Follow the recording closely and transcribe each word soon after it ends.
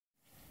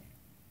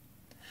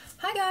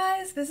Hi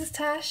guys, this is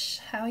Tash.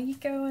 How are you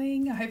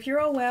going? I hope you're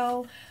all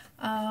well.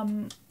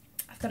 I've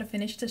got a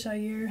finish to show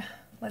you.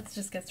 Let's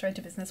just get straight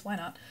to business. Why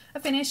not? A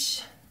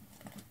finish.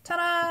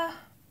 Ta-da!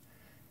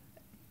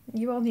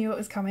 You all knew it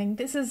was coming.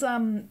 This is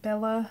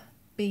Bella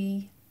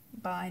B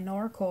by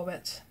Nora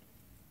Corbett.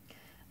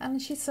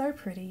 And she's so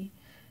pretty.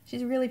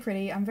 She's really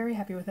pretty. I'm very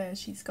happy with her.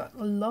 She's got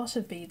a lot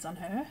of beads on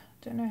her.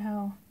 Don't know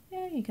how...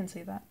 Yeah, you can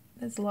see that.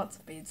 There's lots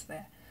of beads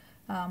there.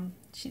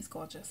 She's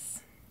gorgeous.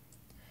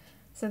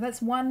 So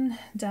that's one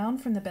down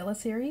from the Bella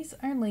series,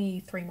 only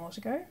 3 more to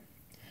go.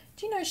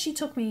 Do you know she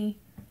took me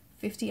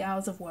 50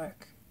 hours of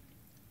work?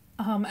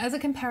 As a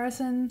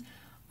comparison,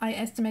 I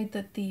estimate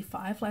that the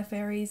Firefly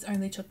Fairies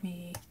only took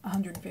me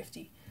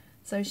 150.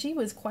 So she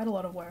was quite a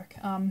lot of work.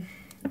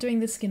 Doing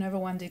the skin over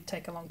one did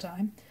take a long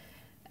time.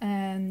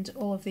 And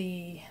all of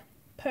the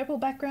purple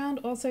background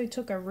also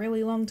took a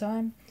really long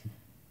time.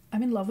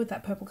 I'm in love with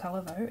that purple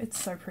colour though,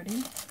 it's so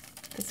pretty.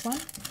 This one,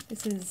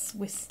 this is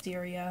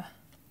Wisteria.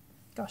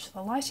 Gosh,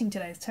 the lighting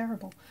today is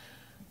terrible.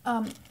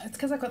 It's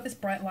because I've got this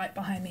bright light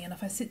behind me and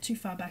if I sit too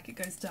far back it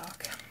goes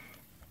dark.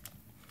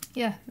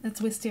 Yeah,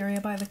 it's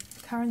Wisteria by the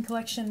Current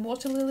Collection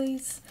Water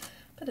Lilies,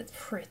 but it's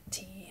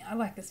pretty. I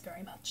like this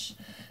very much.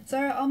 So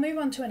I'll move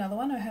on to another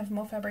one. I have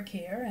more fabric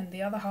here and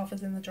the other half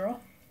is in the drawer.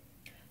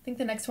 I think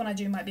the next one I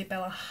do might be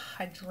Bella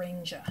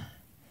Hydrangea.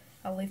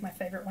 I'll leave my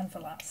favourite one for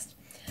last.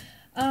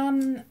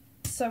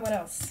 So what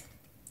else?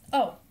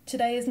 Oh,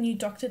 today is New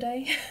Doctor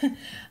Day.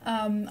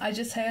 I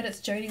just heard it's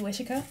Jodie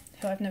Whittaker,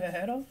 who I've never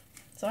heard of.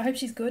 So I hope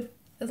she's good.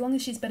 As long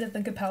as she's better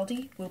than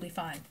Capaldi, we'll be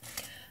fine.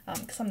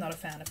 Because I'm not a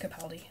fan of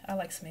Capaldi. I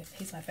like Smith,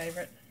 he's my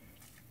favourite.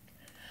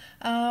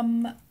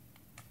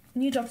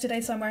 New Doctor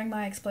Day, so I'm wearing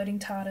my Exploding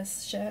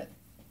TARDIS shirt.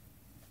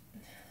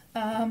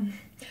 I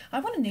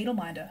want a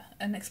needleminder,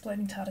 an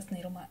Exploding TARDIS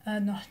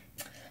needleminder.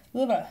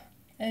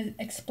 An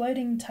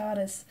Exploding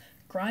TARDIS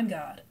Grime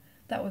Guard.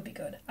 That would be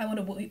good. I want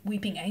a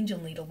Weeping Angel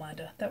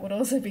needleminder. That would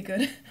also be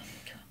good.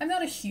 I'm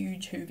not a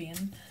huge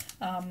Whovian.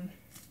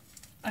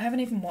 I haven't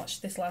even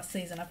watched this last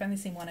season. I've only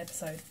seen one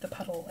episode, the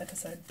Puddle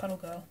episode, Puddle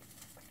Girl.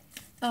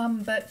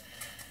 But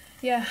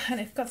yeah,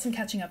 and I've got some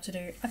catching up to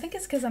do. I think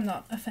it's because I'm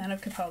not a fan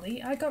of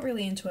Capaldi. I got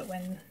really into it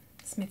when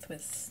Smith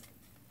was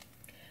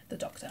the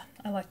Doctor.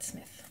 I liked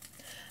Smith.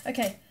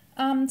 Okay,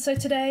 so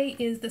today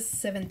is the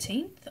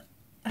 17th.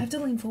 I have to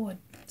lean forward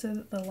so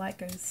that the light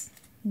goes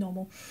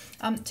normal.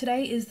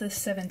 Today is the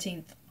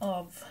 17th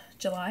of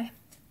July.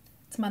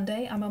 It's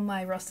Monday. I'm on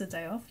my rostered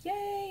day off.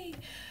 Yay!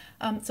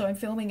 So I'm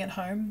filming at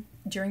home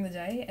during the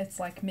day. It's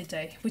like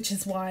midday, which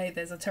is why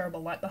there's a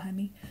terrible light behind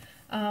me.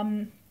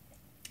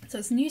 So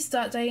it's new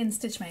start day in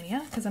Stitch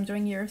Mania, because I'm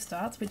doing Year of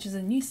Starts, which is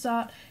a new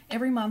start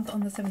every month on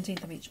the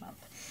 17th of each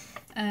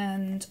month.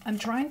 And I'm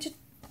trying to...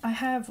 I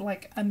have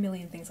like a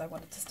million things I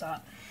wanted to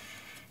start.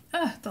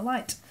 The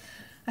light.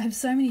 I have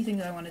so many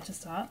things I wanted to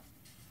start.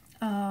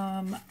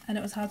 And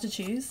it was hard to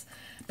choose,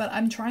 but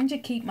I'm trying to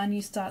keep my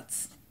new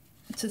starts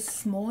to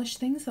smallish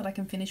things that I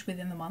can finish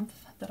within the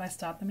month that I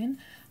start them in,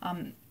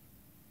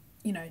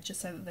 you know,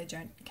 just so that they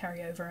don't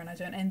carry over and I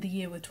don't end the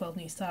year with 12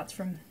 new starts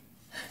from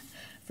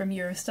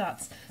Year of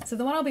Starts. So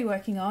the one I'll be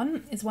working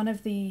on is one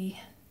of the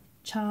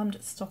charmed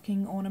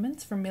stocking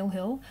ornaments from Mill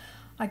Hill.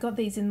 I got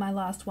these in my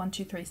last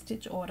 123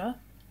 stitch order,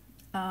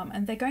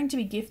 and they're going to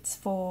be gifts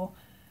for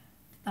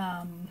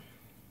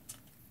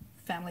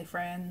family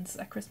friends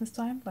at Christmas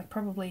time, like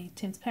probably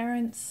Tim's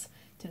parents,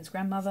 Tim's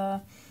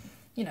grandmother.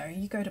 You know,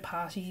 you go to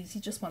parties,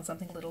 you just want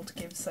something little to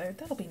give, so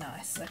that'll be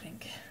nice, I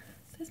think.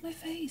 There's my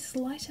face,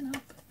 lighten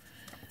up.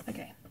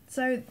 Okay,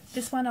 so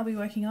this one I'll be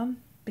working on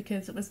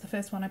because it was the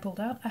first one I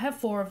pulled out. I have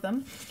 4 of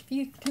them.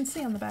 You can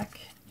see on the back,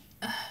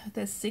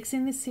 there's 6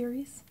 in this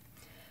series.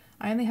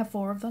 I only have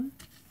 4 of them.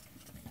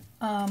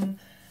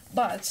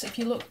 But if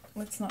you look,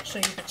 let's not show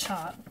you the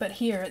chart, but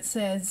here it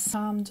says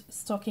Charmed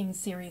Stocking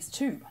Series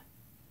 2.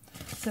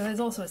 So there's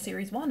also a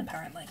series 1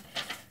 apparently.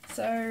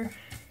 So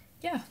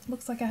yeah,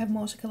 looks like I have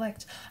more to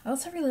collect. I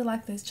also really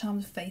like those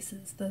charmed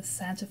faces, the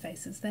Santa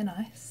faces, they're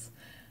nice.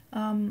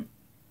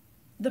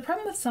 The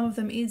problem with some of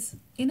them is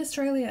in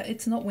Australia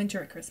it's not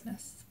winter at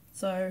Christmas.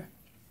 So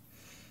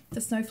the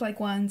snowflake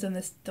ones and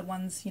the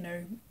ones, you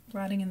know,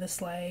 riding in the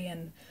sleigh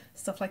and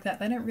stuff like that,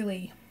 I don't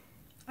really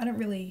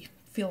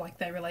feel like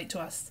they relate to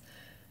us.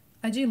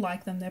 I do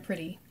like them, they're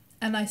pretty.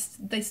 And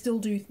they still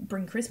do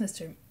bring Christmas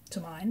to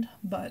mind,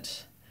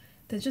 but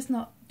they're just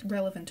not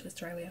relevant to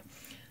Australia.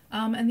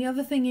 And the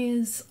other thing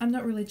is, I'm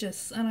not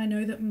religious, and I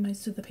know that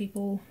most of the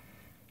people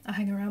I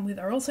hang around with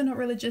are also not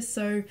religious,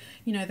 so,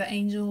 you know, the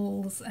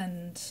angels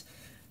and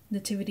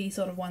nativity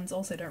sort of ones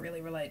also don't really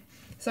relate.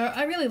 So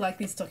I really like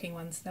these stocking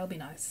ones, they'll be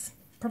nice.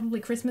 Probably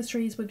Christmas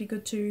trees would be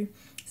good too,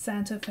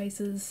 Santa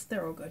faces,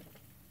 they're all good.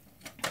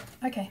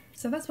 Okay,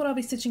 so that's what I'll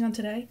be stitching on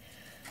today,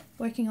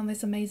 working on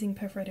this amazing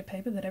perforated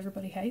paper that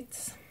everybody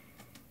hates.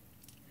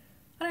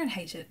 I don't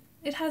hate it.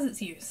 It has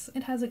its use.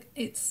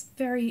 It's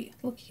very,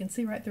 look, you can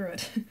see right through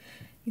it. You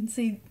can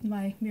see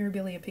my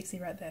Mirabilia pixie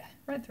right there,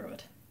 right through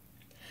it.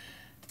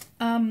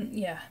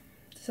 Yeah,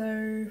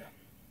 so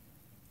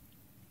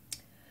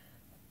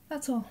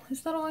That's all.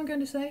 Is that all I'm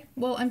going to say?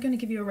 Well, I'm going to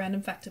give you a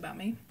random fact about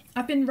me.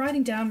 I've been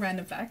writing down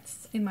random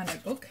facts in my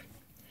notebook.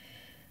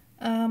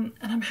 And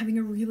I'm having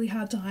a really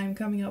hard time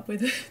coming up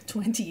with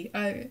 20.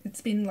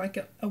 It's been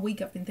like a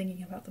week I've been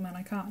thinking about them and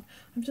I can't.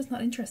 I'm just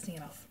not interesting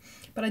enough.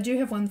 But I do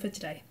have one for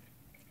today.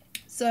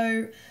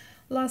 So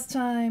last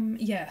time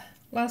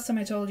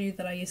I told you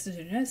that I used to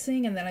do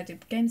nursing and then I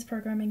did games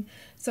programming.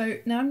 So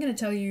now I'm going to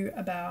tell you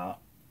about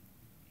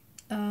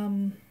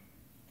when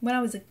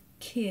I was a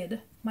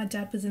kid, my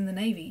dad was in the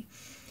Navy.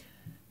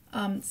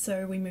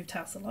 So we moved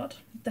house a lot.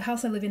 The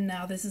house I live in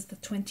now, this is the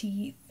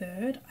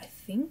 23rd, I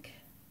think.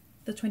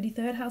 The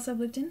 23rd house I've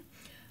lived in.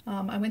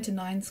 I went to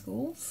 9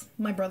 schools.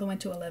 My brother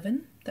went to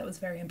 11. That was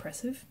very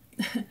impressive.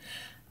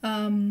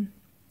 As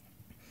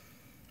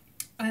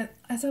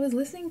I was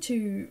listening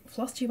to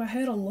Flosstube, I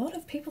heard a lot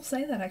of people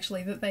say that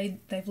actually, that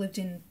they've lived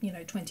in,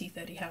 20,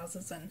 30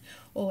 houses and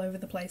all over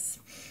the place.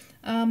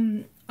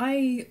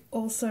 I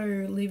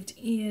also lived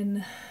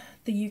in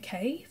the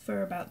UK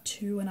for about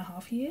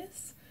 2.5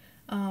 years.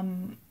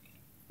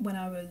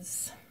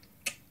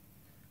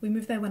 We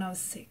moved there when I was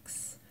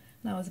 6.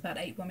 And I was about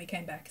 8 when we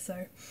came back, so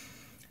I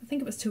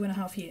think it was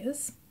 2.5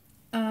 years.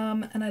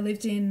 And I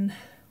lived in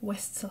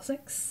West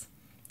Sussex,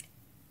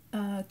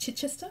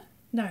 Chichester?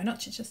 No,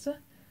 not Chichester.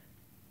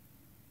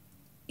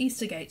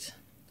 Eastergate,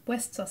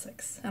 West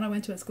Sussex. And I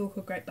went to a school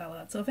called Great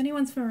Ballard. So if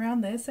anyone's from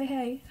around there, say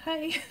hey.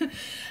 Hey.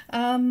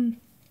 I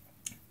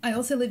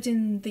also lived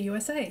in the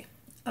USA.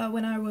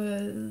 When I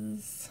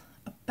was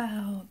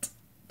about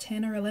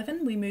 10 or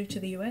 11, we moved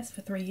to the US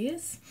for 3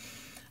 years.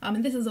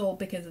 And this is all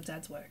because of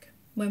Dad's work.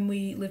 When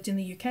we lived in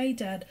the UK,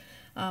 Dad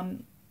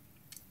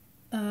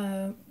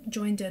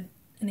joined an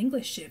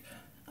English ship.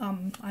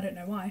 I don't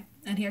know why.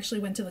 And he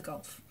actually went to the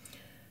Gulf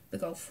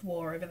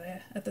War over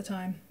there at the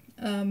time.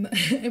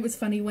 It was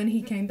funny when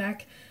he came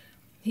back.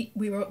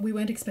 We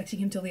weren't expecting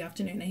him till the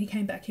afternoon, and he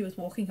came back. He was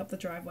walking up the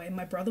driveway, and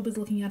my brother was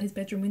looking out his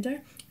bedroom window,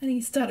 and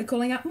he started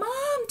calling out,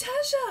 "Mom,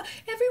 Tasha,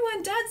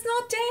 everyone, Dad's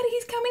not dead.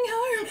 He's coming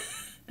home."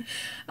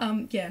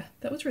 Yeah,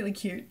 that was really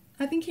cute.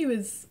 I think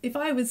if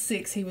I was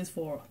 6, he was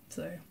 4,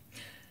 so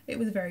it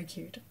was very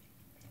cute.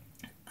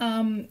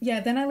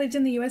 Then I lived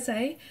in the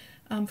USA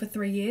for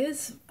 3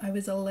 years. I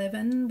was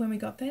 11 when we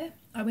got there.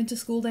 I went to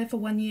school there for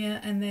 1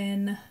 year, and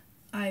then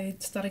I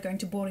started going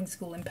to boarding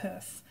school in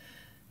Perth.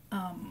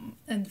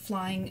 And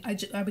flying,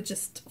 I would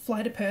just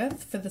fly to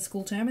Perth for the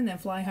school term and then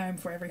fly home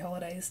for every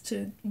holidays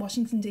to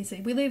Washington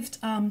DC. We lived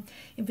in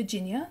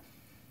Virginia,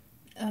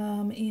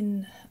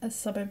 in a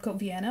suburb called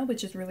Vienna,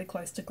 which is really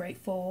close to Great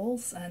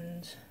Falls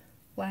and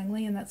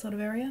Langley and that sort of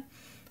area.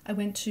 I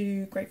went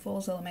to Great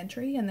Falls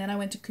Elementary, and then I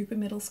went to Cooper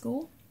Middle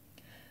School,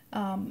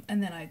 and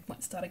then I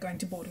started going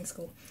to boarding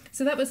school.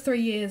 So that was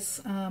 3 years,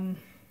 from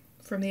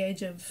the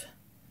age of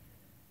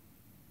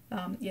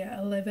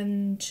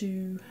 11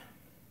 to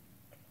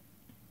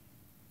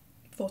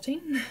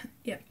 14.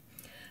 Yeah.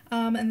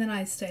 And then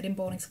I stayed in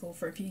boarding school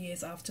for a few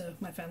years after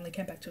my family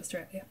came back to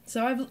Australia.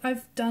 So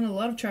I've done a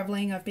lot of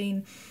travelling. I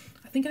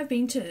think I've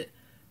been to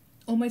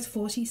almost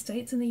 40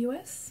 states in the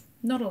US,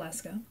 not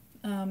Alaska.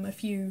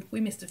 We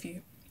missed a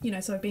few.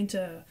 So I've been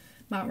to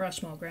Mount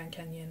Rushmore, Grand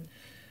Canyon,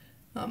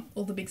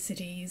 all the big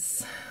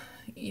cities,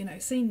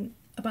 seen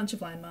a bunch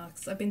of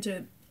landmarks. I've been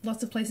to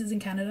lots of places in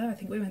Canada. I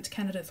think we went to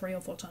Canada 3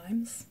 or 4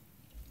 times.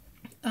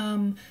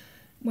 When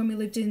we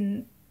lived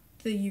in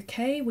the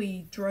UK,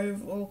 we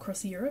drove all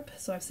across Europe,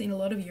 so I've seen a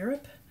lot of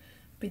Europe.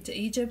 I've been to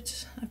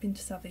Egypt, I've been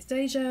to Southeast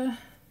Asia,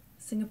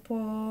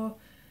 Singapore,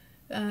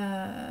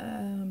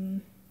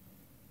 South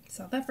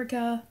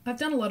Africa. I've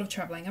done a lot of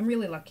travelling. I'm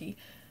really lucky,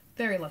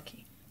 very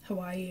lucky.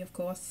 Hawaii, of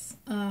course.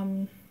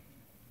 And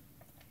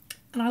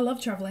I love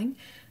travelling.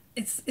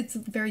 It's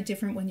very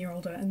different when you're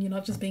older and you're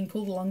not just being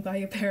pulled along by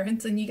your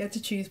parents and you get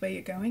to choose where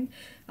you're going.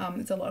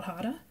 It's a lot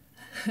harder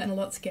and a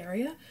lot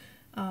scarier,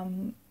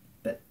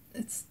 but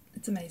it's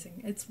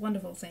amazing. It's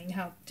wonderful seeing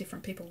how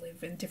different people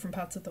live in different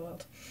parts of the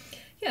world.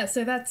 Yeah,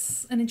 so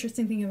that's an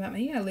interesting thing about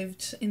me. I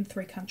lived in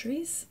 3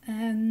 countries,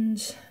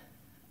 and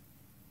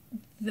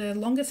the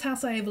longest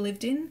house I ever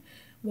lived in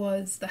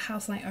was the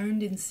house I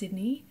owned in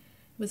Sydney.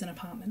 It was an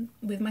apartment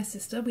with my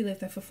sister. We lived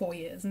there for 4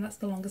 years, and that's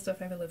the longest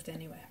I've ever lived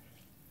anywhere.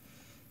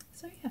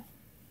 So yeah,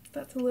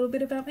 that's a little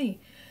bit about me.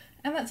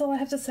 And that's all I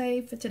have to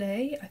say for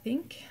today, I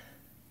think.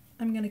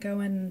 I'm going to go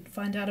and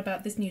find out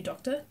about this new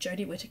doctor,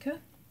 Jodie Whittaker.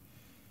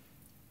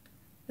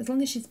 As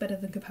long as she's better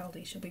than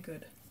Capaldi, she'll be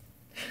good.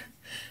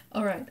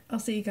 Alright, I'll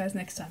see you guys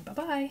next time.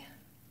 Bye-bye!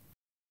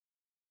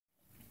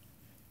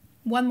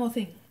 One more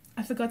thing.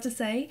 I forgot to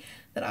say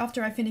that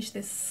after I finished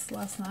this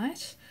last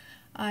night,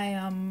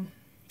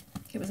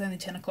 it was only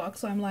 10 o'clock,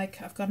 so I'm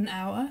like, I've got an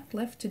hour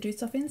left to do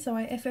stuff in, so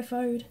I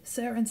FFO'd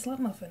Sir and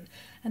Slutmuffin,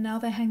 and now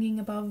they're hanging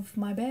above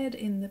my bed,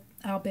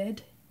 our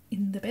bed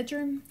in the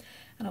bedroom,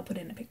 and I'll put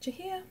in a picture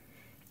here.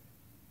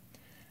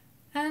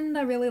 And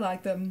I really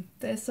like them.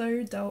 They're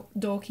so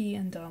dorky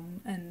and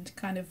dumb and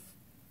kind of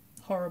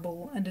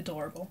horrible and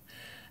adorable.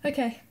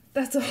 Okay,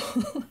 that's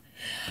all.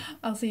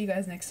 I'll see you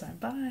guys next time.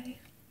 Bye!